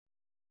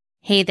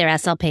Hey there,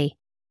 SLP.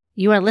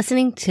 You are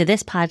listening to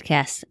this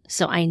podcast,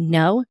 so I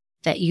know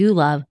that you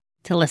love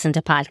to listen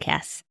to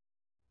podcasts.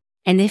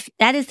 And if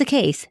that is the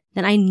case,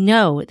 then I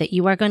know that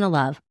you are going to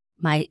love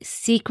my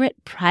secret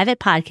private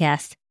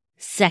podcast,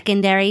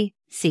 Secondary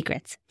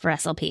Secrets for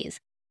SLPs.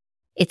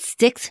 It's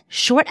 6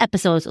 short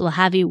episodes that will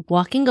have you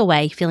walking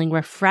away feeling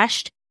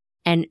refreshed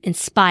and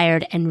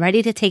inspired and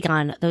ready to take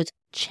on those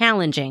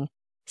challenging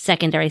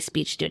secondary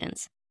speech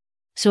students.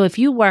 So if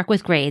you work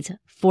with grades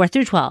 4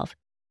 through 12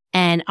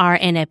 and are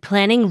in a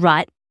planning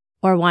rut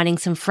or wanting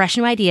some fresh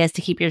new ideas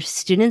to keep your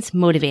students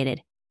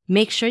motivated,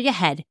 make sure you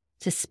head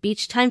to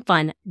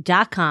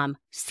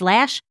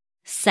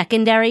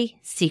speechtimefun.com/secondary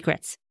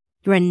secrets.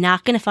 You are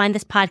not going to find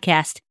this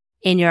podcast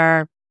in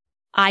your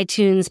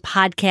iTunes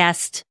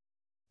podcast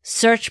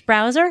search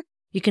browser.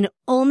 You can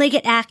only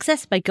get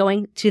access by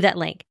going to that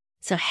link.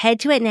 So head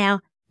to it now.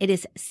 It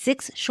is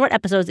 6 short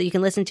episodes that you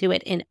can listen to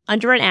it in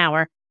under an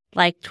hour,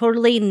 like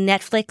totally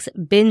Netflix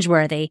binge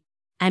worthy.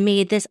 I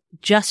made this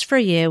just for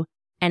you,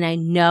 and I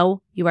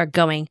know you are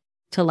going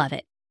to love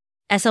it.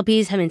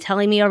 SLPs have been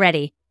telling me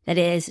already that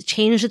it has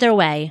changed their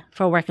way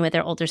for working with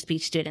their older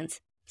speech students.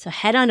 So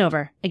head on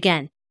over,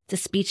 again, to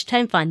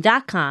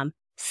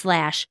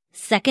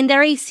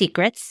speechtimefun.com/secondary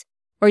secrets,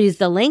 or use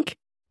the link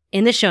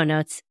in the show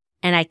notes,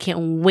 and I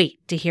can't wait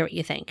to hear what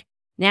you think.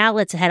 Now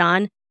let's head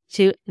on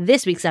to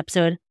this week's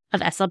episode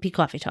of SLP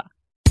Coffee Talk.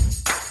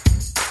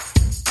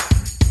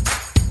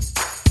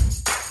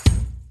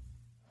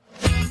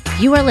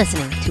 You are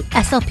listening to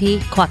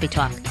SLP Coffee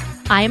Talk.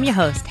 I am your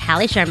host,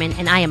 Hallie Sherman,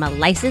 and I am a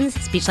licensed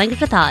speech-language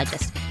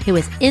pathologist who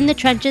is in the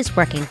trenches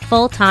working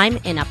full-time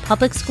in a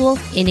public school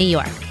in New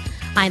York.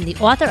 I am the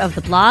author of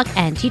the blog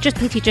and Teachers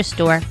Pay Teachers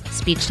store,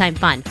 Speech Time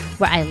Fun,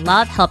 where I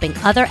love helping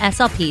other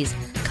SLPs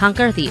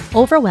conquer the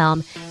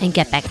overwhelm and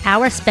get back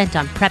hours spent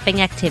on prepping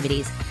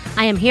activities.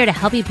 I am here to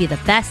help you be the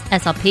best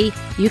SLP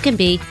you can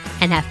be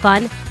and have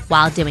fun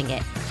while doing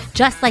it.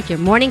 Just like your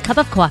morning cup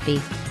of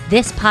coffee,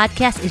 this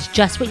podcast is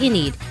just what you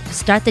need to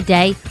start the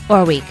day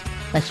or week.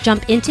 Let's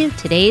jump into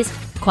today's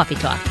Coffee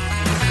Talk.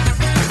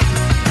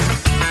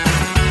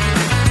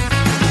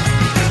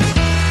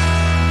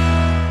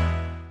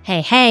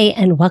 Hey,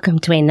 and welcome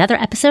to another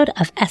episode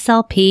of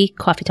SLP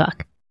Coffee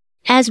Talk.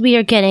 As we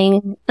are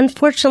getting,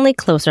 unfortunately,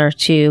 closer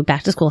to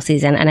back to school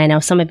season, and I know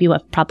some of you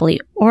have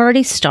probably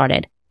already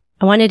started,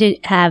 I wanted to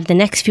have the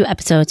next few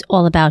episodes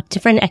all about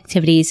different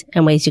activities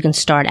and ways you can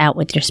start out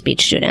with your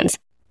speech students.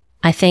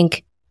 I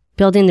think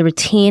building the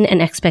routine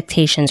and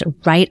expectations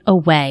right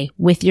away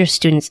with your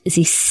students is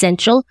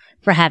essential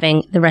for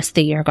having the rest of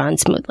the year gone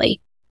smoothly.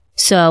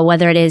 So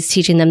whether it is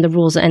teaching them the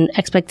rules and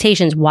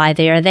expectations, why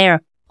they are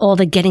there, all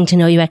the getting to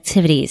know you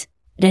activities.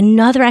 But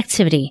another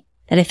activity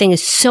that I think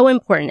is so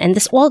important, and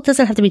this all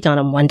doesn't have to be done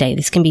in one day,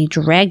 this can be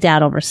dragged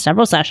out over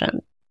several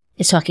sessions,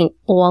 is talking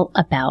all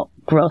about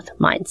growth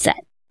mindset.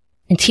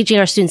 And teaching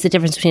our students the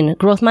difference between a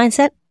growth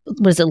mindset,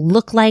 what does it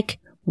look like,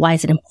 why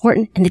is it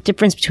important, and the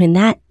difference between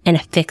that and a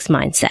fixed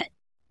mindset.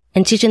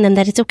 And teaching them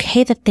that it's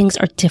okay that things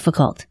are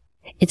difficult.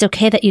 It's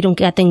okay that you don't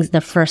get things the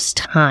first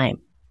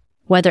time,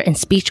 whether in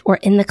speech or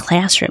in the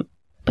classroom.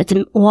 But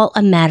it's all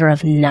a matter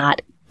of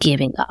not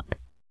giving up.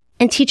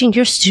 And teaching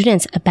your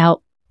students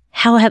about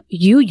how have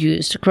you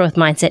used growth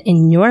mindset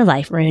in your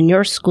life or in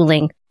your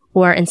schooling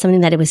or in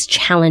something that it was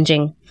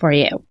challenging for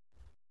you.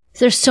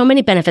 So there's so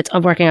many benefits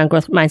of working on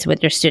growth mindset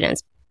with your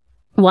students.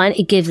 One,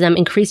 it gives them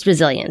increased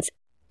resilience.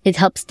 It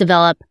helps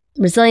develop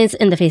resilience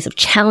in the face of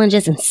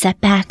challenges and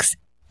setbacks.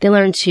 They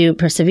learn to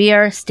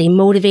persevere, stay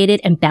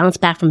motivated, and bounce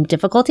back from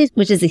difficulties,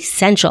 which is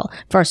essential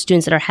for our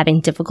students that are having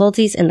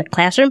difficulties in the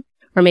classroom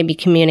or maybe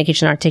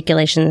communication,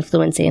 articulation, and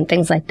fluency, and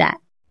things like that.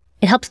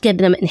 It helps give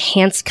them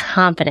enhanced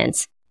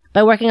confidence.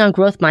 By working on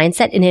growth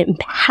mindset, and it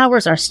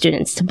empowers our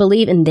students to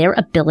believe in their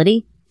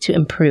ability to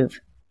improve.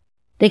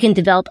 They can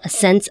develop a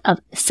sense of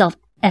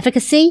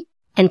self-efficacy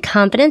and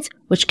confidence,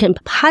 which can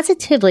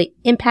positively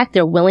impact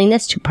their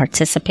willingness to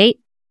participate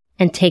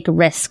and take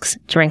risks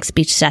during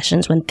speech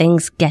sessions when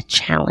things get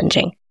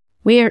challenging.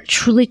 We are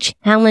truly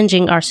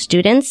challenging our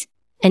students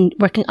and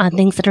working on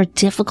things that are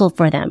difficult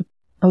for them.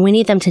 And we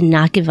need them to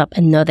not give up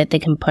and know that they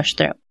can push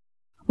through.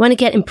 Want to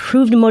get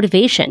improved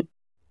motivation.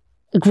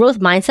 A growth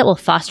mindset will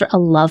foster a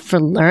love for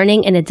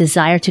learning and a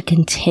desire to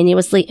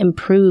continuously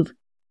improve.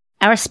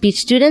 Our speech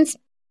students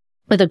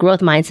with a growth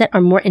mindset are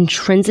more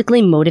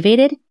intrinsically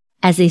motivated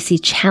as they see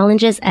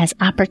challenges as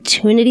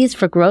opportunities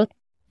for growth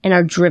and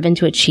are driven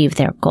to achieve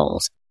their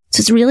goals.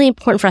 So it's really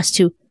important for us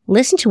to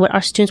listen to what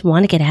our students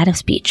want to get out of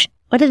speech.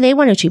 What do they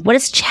want to achieve? What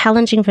is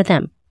challenging for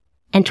them?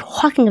 And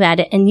talking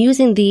about it and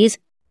using these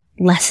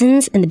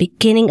lessons in the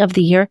beginning of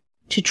the year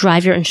to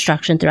drive your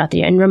instruction throughout the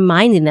year and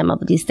reminding them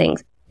of these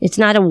things. It's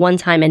not a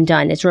one-time and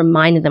done. It's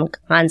reminding them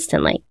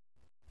constantly.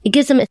 It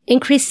gives them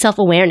increased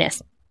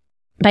self-awareness.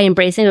 By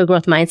embracing a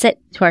growth mindset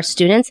to our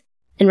students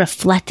and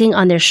reflecting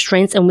on their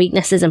strengths and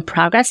weaknesses and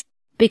progress,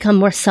 become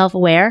more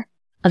self-aware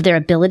of their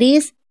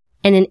abilities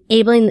and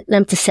enabling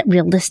them to set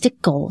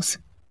realistic goals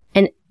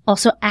and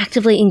also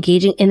actively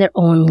engaging in their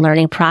own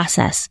learning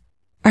process.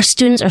 Our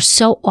students are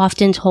so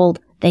often told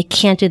they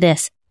can't do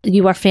this,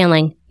 you are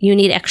failing. You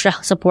need extra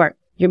support.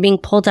 You're being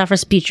pulled out for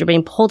speech. You're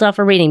being pulled out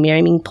for reading.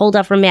 You're being pulled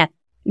out for math.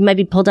 You might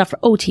be pulled out for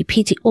OT,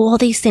 PT, all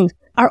these things.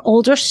 Our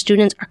older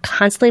students are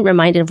constantly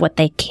reminded of what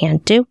they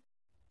can't do.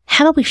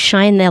 How about we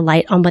shine their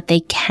light on what they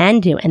can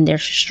do and their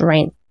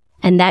strength?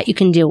 And that you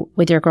can do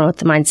with your growth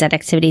mindset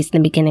activities in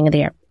the beginning of the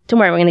year. Don't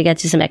worry, we're going to get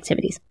to some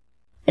activities.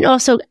 And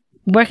also,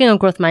 working on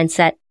growth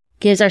mindset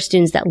gives our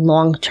students that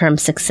long-term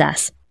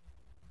success.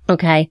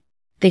 Okay?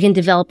 They can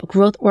develop a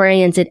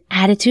growth-oriented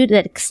attitude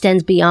that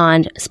extends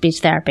beyond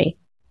speech therapy.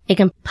 It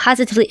can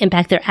positively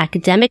impact their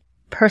academic,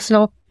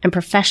 personal, and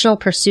professional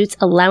pursuits,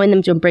 allowing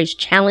them to embrace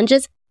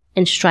challenges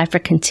and strive for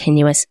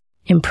continuous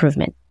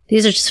improvement.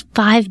 These are just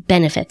 5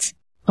 benefits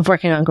of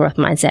working on growth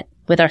mindset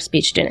with our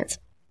speech students.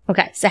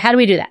 Okay, so how do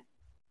we do that?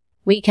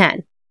 We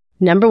can.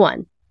 Number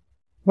 1,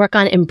 work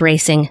on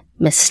embracing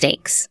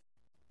mistakes.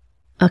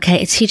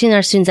 Okay, it's teaching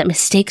our students that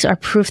mistakes are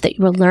proof that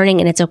you are learning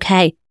and it's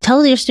okay.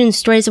 Tell your students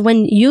stories of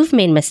when you've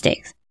made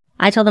mistakes.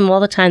 I tell them all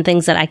the time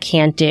things that I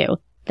can't do.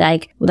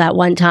 Like that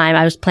one time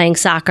I was playing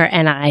soccer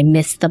and I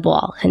missed the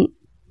ball. And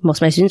most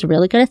of my students are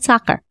really good at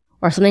soccer.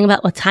 Or something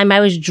about what time I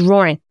was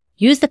drawing.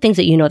 Use the things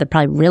that you know they're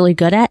probably really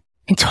good at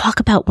and talk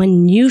about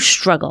when you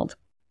struggled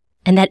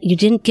and that you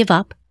didn't give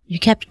up, you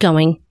kept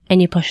going,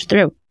 and you pushed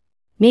through.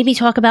 Maybe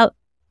talk about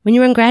when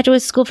you were in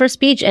graduate school for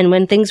speech and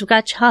when things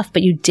got tough,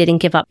 but you didn't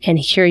give up, and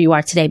here you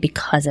are today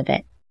because of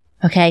it.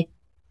 Okay?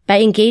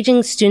 By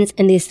engaging students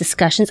in these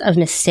discussions of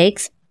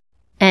mistakes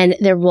and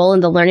their role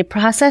in the learning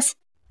process,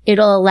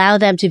 it'll allow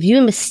them to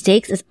view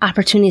mistakes as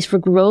opportunities for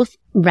growth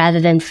rather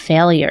than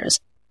failures.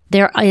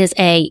 There is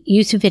a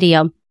YouTube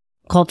video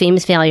called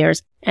Famous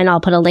Failures, and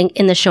I'll put a link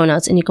in the show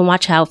notes, and you can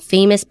watch how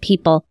famous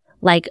people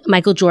like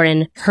Michael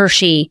Jordan,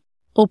 Hershey,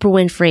 Oprah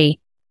Winfrey,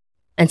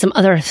 and some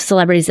other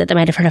celebrities that they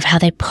might have heard of, how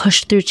they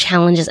pushed through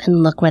challenges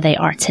and look where they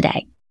are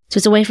today. So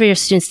it's a way for your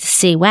students to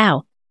see,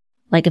 wow,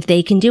 like if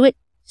they can do it,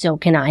 so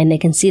can I. And they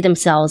can see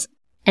themselves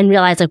and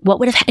realize like what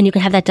would have, and you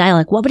can have that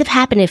dialogue. What would have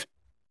happened if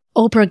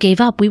Oprah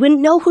gave up? We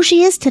wouldn't know who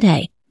she is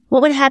today.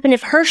 What would happen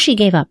if Hershey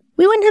gave up?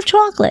 We wouldn't have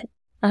chocolate.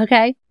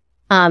 Okay.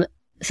 So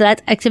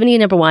that's activity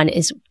number 1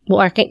 is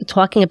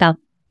talking about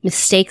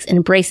mistakes and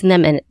embracing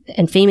them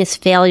and famous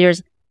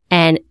failures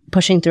and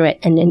pushing through it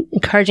and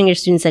encouraging your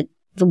students that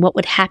what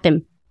would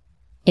happen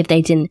if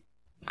they didn't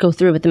go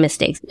through with the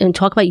mistakes, and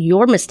talk about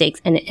your mistakes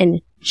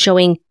and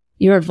showing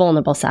your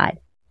vulnerable side.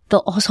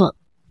 They'll also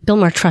build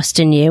more trust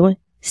in you,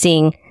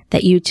 seeing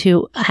that you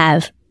too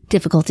have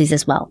difficulties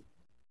as well.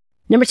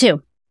 Number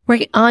 2,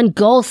 work on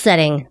goal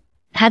setting.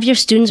 Have your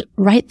students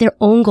write their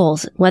own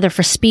goals, whether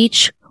for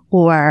speech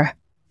or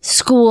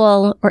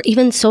school or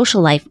even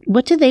social life.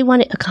 What do they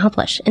want to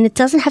accomplish? And it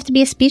doesn't have to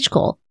be a speech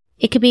goal.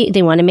 It could be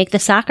they want to make the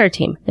soccer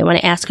team. They want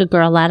to ask a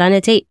girl out on a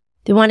date.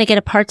 They want to get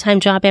a part-time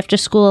job after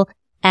school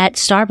at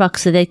Starbucks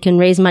so they can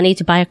raise money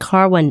to buy a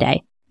car one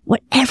day.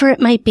 Whatever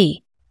it might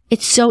be,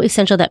 it's so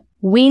essential that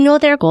we know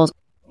their goals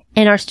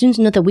and our students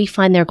know that we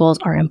find their goals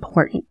are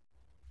important.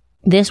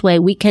 This way,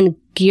 we can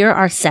gear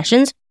our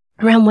sessions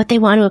around what they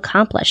want to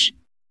accomplish,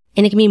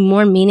 and it can be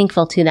more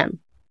meaningful to them.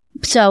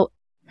 So,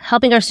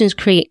 helping our students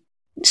create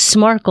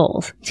SMART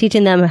goals,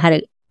 teaching them how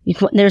to,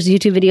 there's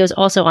YouTube videos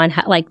also on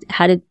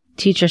how to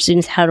teach our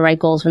students how to write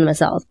goals for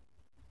themselves.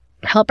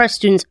 Help our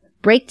students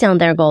break down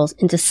their goals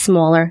into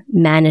smaller,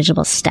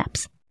 manageable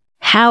steps.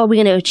 How are we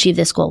going to achieve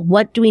this goal?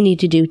 What do we need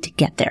to do to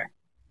get there?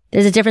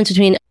 There's a difference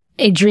between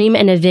a dream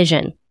and a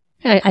vision.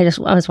 I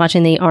was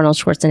watching the Arnold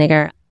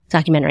Schwarzenegger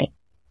documentary,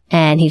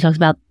 and he talks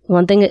about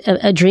one thing,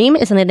 a dream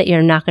is something that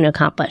you're not going to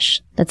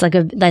accomplish.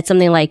 That's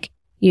something like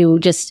you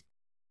just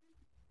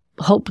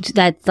hope,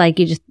 that's like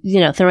you just,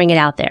 throwing it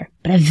out there.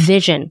 But a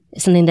vision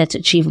is something that's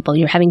achievable.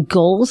 You're having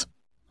goals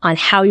on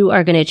how you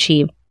are going to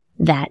achieve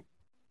that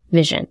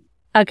vision.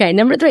 Okay,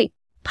 number 3,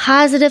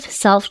 positive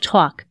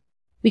self-talk.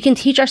 We can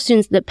teach our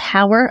students the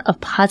power of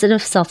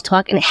positive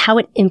self-talk and how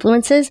it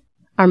influences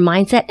our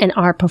mindset and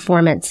our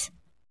performance.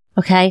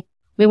 Okay?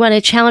 We want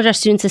to challenge our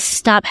students to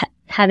stop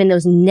having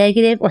those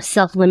negative or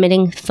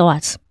self-limiting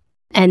thoughts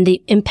and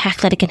the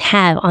impact that it can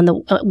have on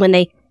when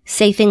they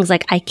say things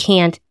like, I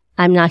can't,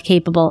 I'm not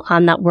capable,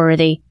 I'm not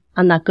worthy,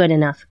 I'm not good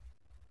enough.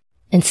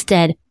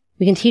 Instead,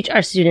 we can teach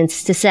our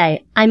students to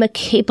say, I'm a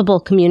capable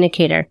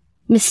communicator.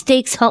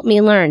 Mistakes help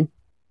me learn.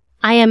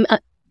 I am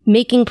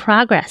making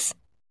progress.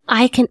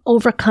 I can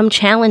overcome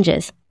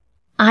challenges.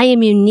 I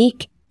am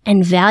unique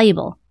and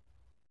valuable.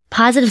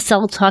 Positive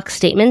self-talk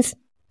statements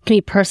can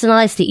be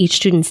personalized to each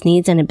student's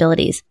needs and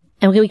abilities.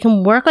 And we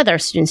can work with our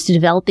students to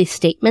develop these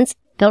statements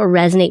that will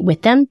resonate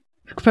with them,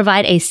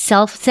 provide a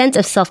sense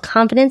of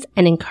self-confidence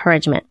and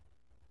encouragement.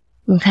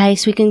 Okay,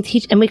 so we can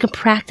teach and we can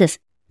practice,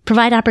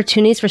 provide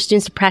opportunities for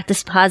students to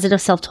practice positive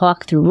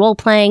self-talk through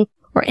role-playing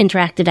or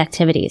interactive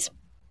activities.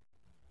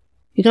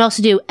 You can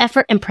also do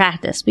effort and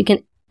practice. We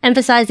can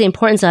emphasize the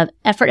importance of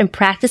effort and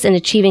practice in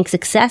achieving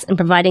success and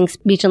providing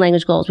speech and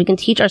language goals. We can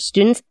teach our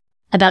students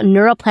about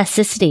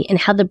neuroplasticity and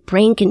how the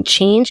brain can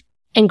change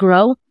and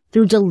grow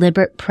through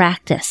deliberate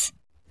practice.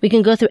 We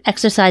can go through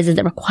exercises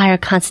that require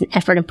constant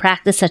effort and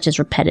practice, such as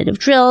repetitive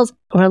drills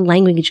or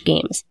language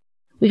games.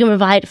 We can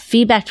provide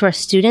feedback to our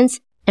students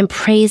and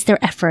praise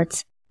their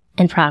efforts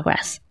and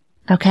progress.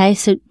 Okay?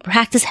 So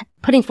practice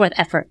putting forth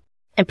effort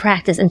and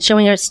practice and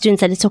showing our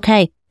students that it's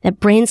okay, that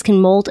brains can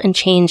mold and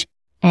change.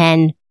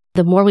 And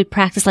the more we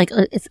practice,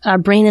 our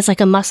brain is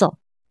like a muscle.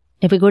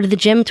 If we go to the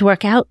gym to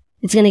work out,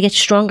 it's going to get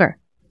stronger.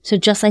 So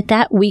just like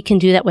that, we can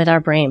do that with our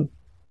brain.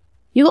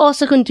 You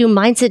also can do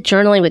mindset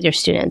journaling with your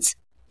students.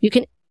 You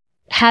can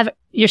have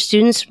your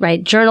students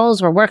write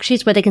journals or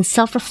worksheets where they can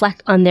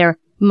self-reflect on their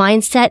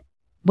mindset,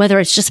 whether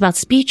it's just about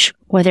speech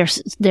or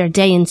their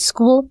day in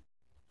school.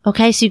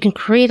 Okay, so you can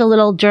create a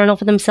little journal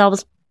for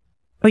themselves,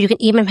 or you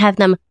can even have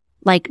them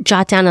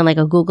jot down in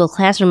a Google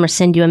Classroom or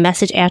send you a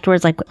message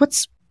afterwards,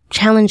 what's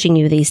challenging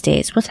you these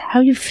days? How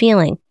are you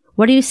feeling?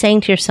 What are you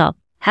saying to yourself?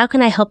 How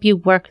can I help you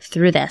work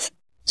through this?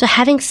 So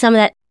having some of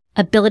that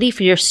ability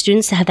for your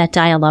students to have that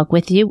dialogue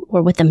with you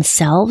or with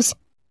themselves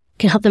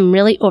can help them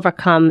really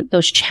overcome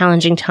those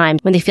challenging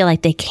times when they feel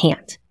like they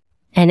can't.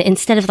 And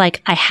instead of I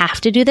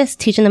have to do this,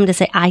 teaching them to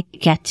say, I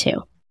get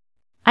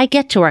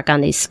to work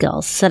on these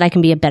skills so that I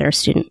can be a better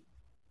student.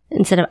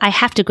 Instead of, I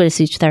have to go to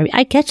speech therapy,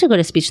 I get to go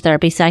to speech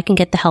therapy so I can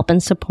get the help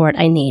and support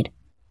I need.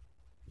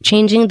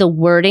 Changing the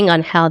wording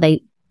on how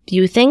they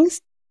view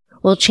things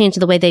will change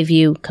the way they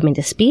view coming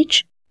to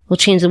speech, will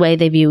change the way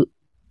they view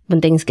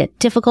when things get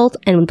difficult,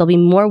 and they'll be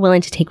more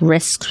willing to take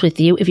risks with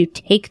you if you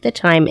take the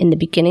time in the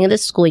beginning of the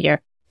school year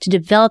to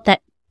develop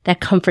that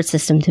comfort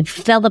system,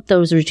 develop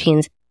those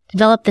routines,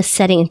 develop the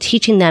setting, and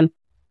teaching them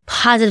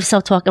positive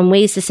self-talk and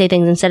ways to say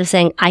things instead of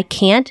saying, I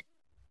can't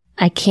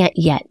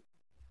yet.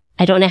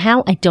 I don't know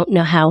how. I don't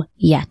know how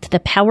yet. The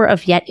power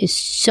of yet is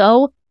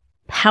so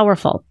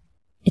powerful.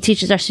 It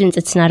teaches our students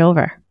it's not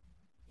over.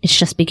 It's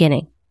just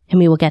beginning. And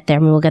we will get there,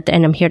 and we will get there,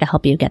 and I'm here to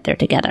help you get there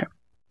together.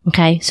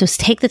 Okay? So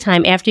take the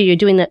time after you're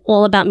doing the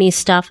all about me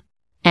stuff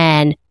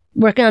and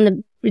working on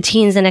the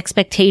routines and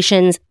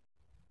expectations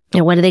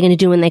and what are they going to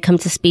do when they come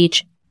to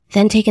speech,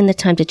 then taking the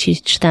time to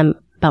teach them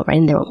about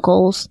writing their own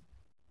goals,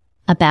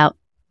 about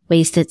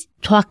ways to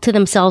talk to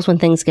themselves when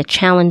things get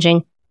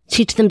challenging,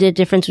 teach them the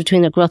difference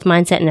between a growth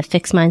mindset and a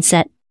fixed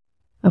mindset.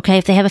 Okay?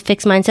 If they have a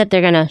fixed mindset,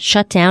 they're going to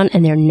shut down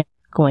and they're not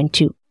going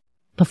to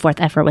put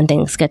forth effort when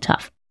things get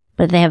tough.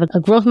 But if they have a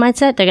growth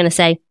mindset, they're going to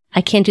say,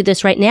 I can't do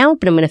this right now,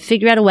 but I'm going to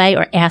figure out a way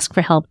or ask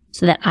for help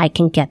so that I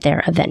can get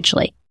there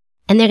eventually.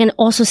 And they're going to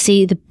also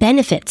see the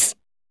benefits.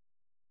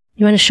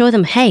 You want to show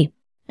them, hey,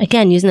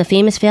 again, using the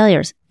famous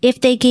failures,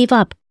 if they gave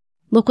up,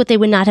 look what they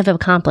would not have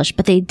accomplished,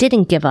 but they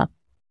didn't give up.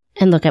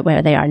 And look at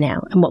where they are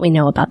now and what we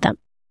know about them.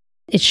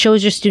 It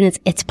shows your students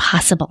it's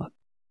possible.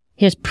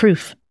 Here's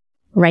proof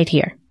right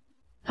here.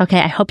 Okay,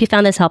 I hope you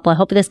found this helpful. I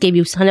hope this gave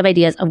you a ton of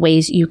ideas of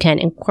ways you can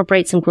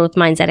incorporate some growth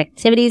mindset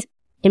activities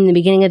in the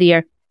beginning of the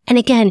year. And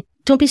again,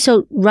 don't be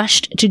so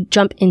rushed to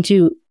jump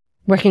into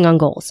working on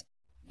goals.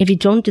 If you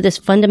don't do this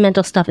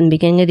fundamental stuff in the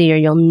beginning of the year,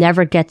 you'll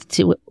never get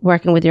to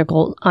working with your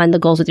goal on the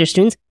goals with your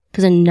students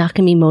because they're not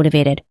going to be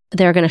motivated.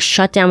 They're going to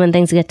shut down when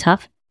things get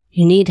tough.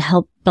 You need to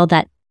help build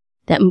that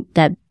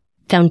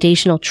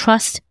foundational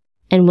trust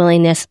and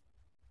willingness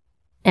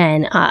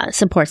and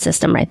support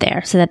system right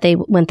there so that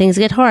when things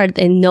get hard,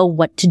 they know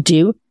what to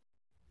do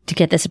to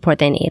get the support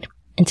they need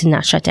and to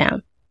not shut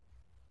down.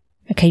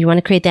 Okay, you want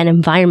to create that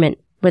environment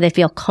where they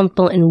feel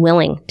comfortable and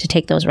willing to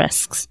take those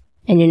risks.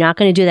 And you're not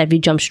going to do that if you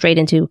jump straight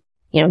into,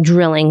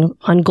 drilling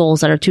on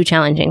goals that are too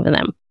challenging for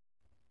them.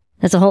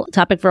 That's a whole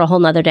topic for a whole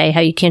nother day, how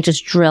you can't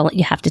just drill,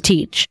 you have to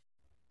teach.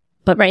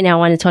 But right now I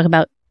want to talk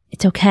about,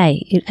 it's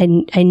okay.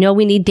 I know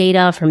we need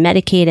data for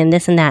Medicaid and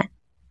this and that.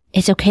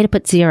 It's okay to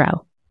put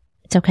 0.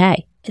 It's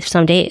okay.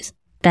 Some days.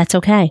 That's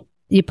okay.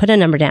 You put a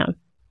number down.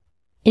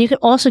 And you can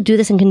also do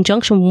this in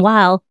conjunction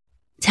while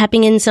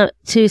tapping into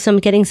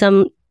getting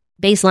some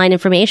baseline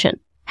information.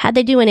 How'd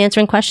they do in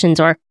answering questions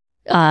or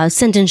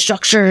sentence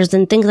structures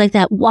and things like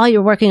that while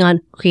you're working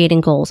on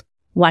creating goals,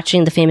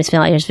 watching the Famous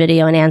Failures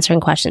video and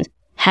answering questions,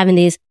 having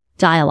these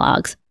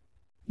dialogues.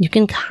 You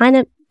can kind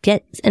of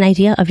get an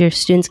idea of your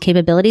students'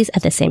 capabilities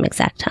at the same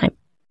exact time.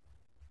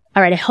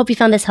 All right, I hope you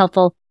found this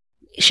helpful.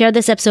 Share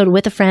this episode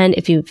with a friend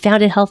if you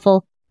found it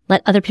helpful.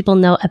 Let other people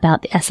know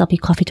about the SLP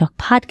Coffee Talk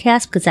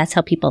podcast because that's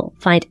how people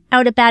find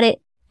out about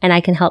it. And I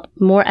can help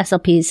more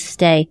SLPs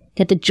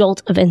get the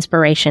jolt of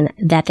inspiration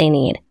that they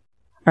need.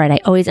 All right, I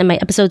always end my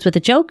episodes with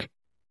a joke.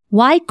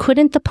 Why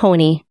couldn't the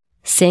pony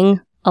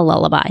sing a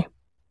lullaby?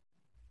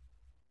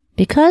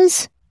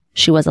 Because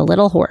she was a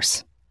little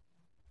horse.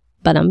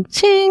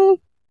 Ching.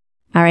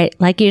 All right,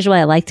 like usual,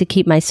 I like to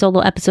keep my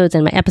solo episodes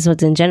and my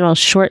episodes in general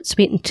short,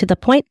 sweet, and to the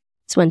point.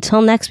 So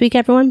until next week,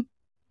 everyone,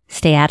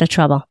 stay out of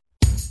trouble.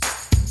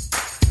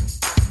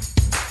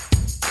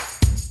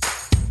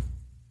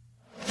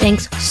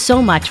 Thanks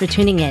so much for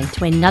tuning in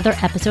to another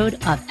episode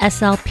of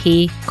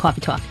SLP Coffee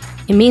Talk.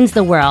 It means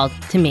the world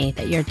to me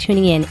that you're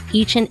tuning in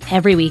each and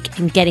every week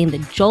and getting the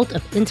jolt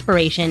of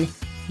inspiration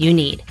you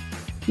need.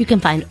 You can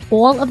find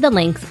all of the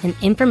links and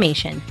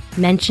information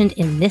mentioned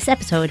in this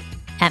episode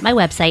at my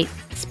website,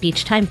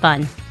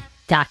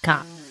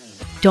 speechtimefun.com.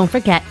 Don't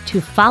forget to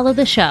follow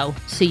the show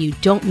so you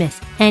don't miss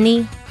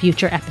any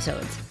future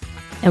episodes.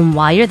 And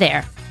while you're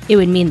there, It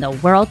would mean the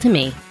world to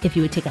me if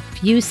you would take a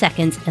few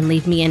seconds and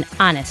leave me an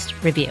honest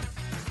review.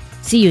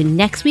 See you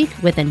next week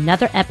with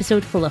another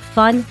episode full of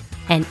fun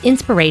and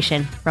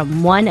inspiration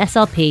from one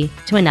SLP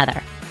to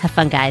another. Have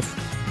fun,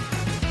 guys.